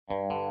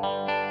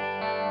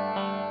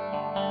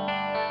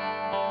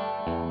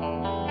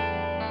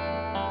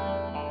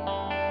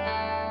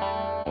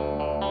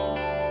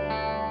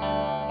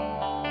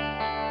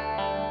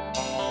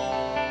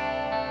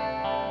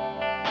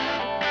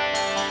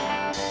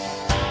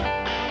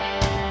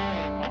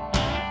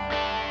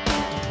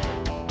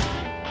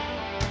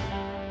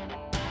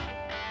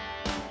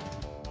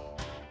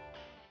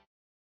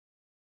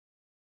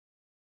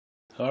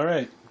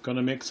Alright,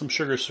 gonna make some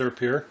sugar syrup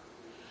here.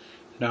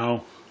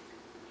 Now,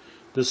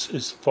 this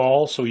is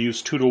fall, so we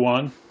use 2 to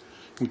 1.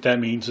 What that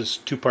means is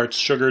 2 parts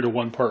sugar to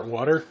 1 part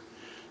water.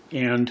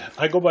 And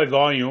I go by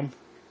volume,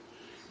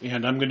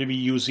 and I'm going to be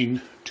using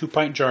 2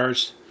 pint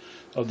jars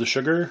of the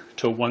sugar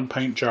to 1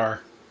 pint jar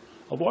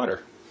of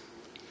water.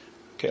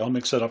 Okay, I'll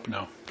mix that up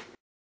now.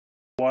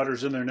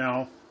 Water's in there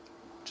now.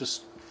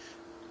 Just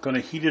going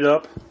to heat it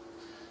up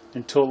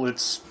until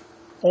it's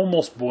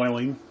almost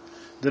boiling.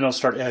 Then I'll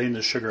start adding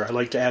the sugar. I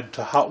like to add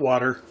to hot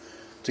water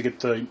to get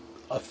the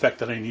effect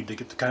that I need, to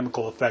get the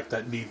chemical effect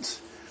that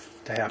needs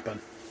to happen.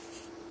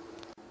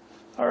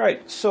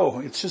 Alright, so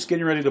it's just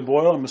getting ready to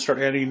boil. I'm going to start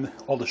adding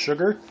all the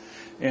sugar,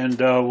 and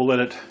we'll let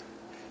it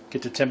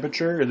get to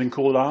temperature and then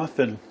cool it off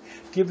and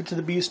give it to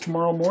the bees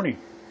tomorrow morning.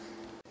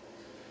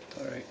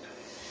 Alright,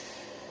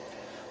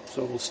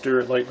 so we'll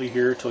stir it lightly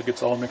here until it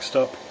gets all mixed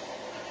up.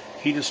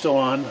 Heat is still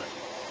on.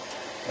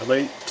 I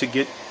like to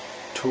get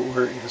to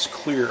where it is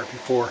clear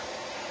before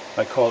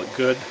I call it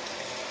good.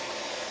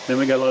 Then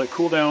we gotta let it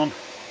cool down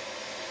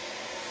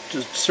to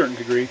a certain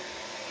degree,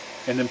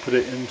 and then put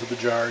it into the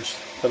jars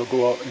that'll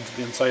go out into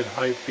the inside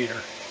hive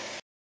feeder.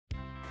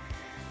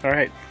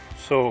 Alright,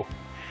 so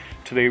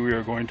today we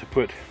are going to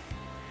put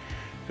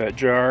that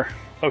jar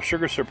of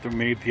sugar syrup that we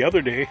made the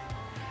other day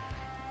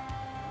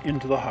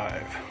into the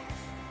hive.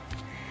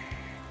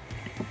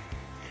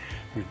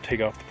 We're going to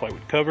take off the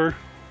plywood cover,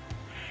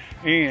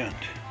 and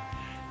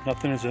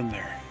nothing is in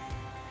there.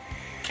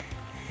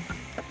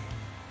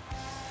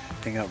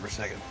 Hang out for a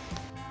second.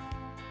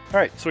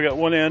 Alright, so we got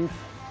one in.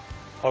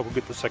 I'll go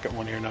get the second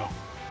one here now.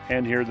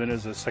 And here then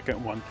is the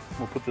second one.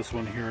 We'll put this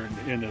one here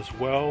in as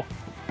well.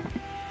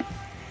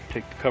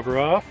 Take the cover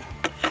off.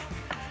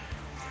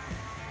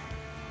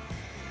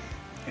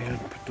 And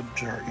put the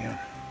jar in.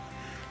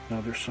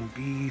 Now there's some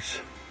bees.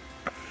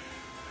 I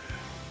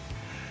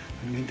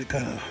need to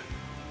kind of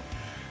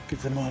get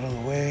them out of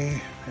the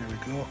way. There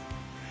we go.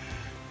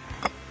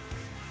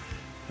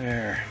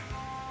 There.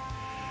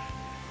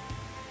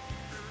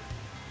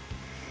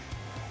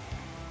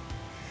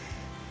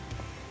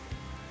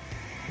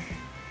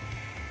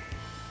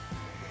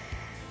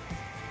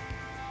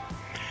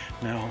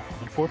 Now,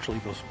 unfortunately,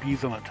 those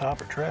bees on the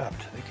top are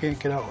trapped. They can't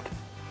get out.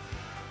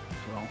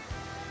 So,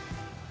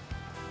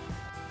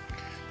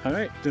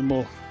 alright, then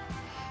we'll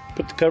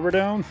put the cover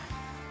down.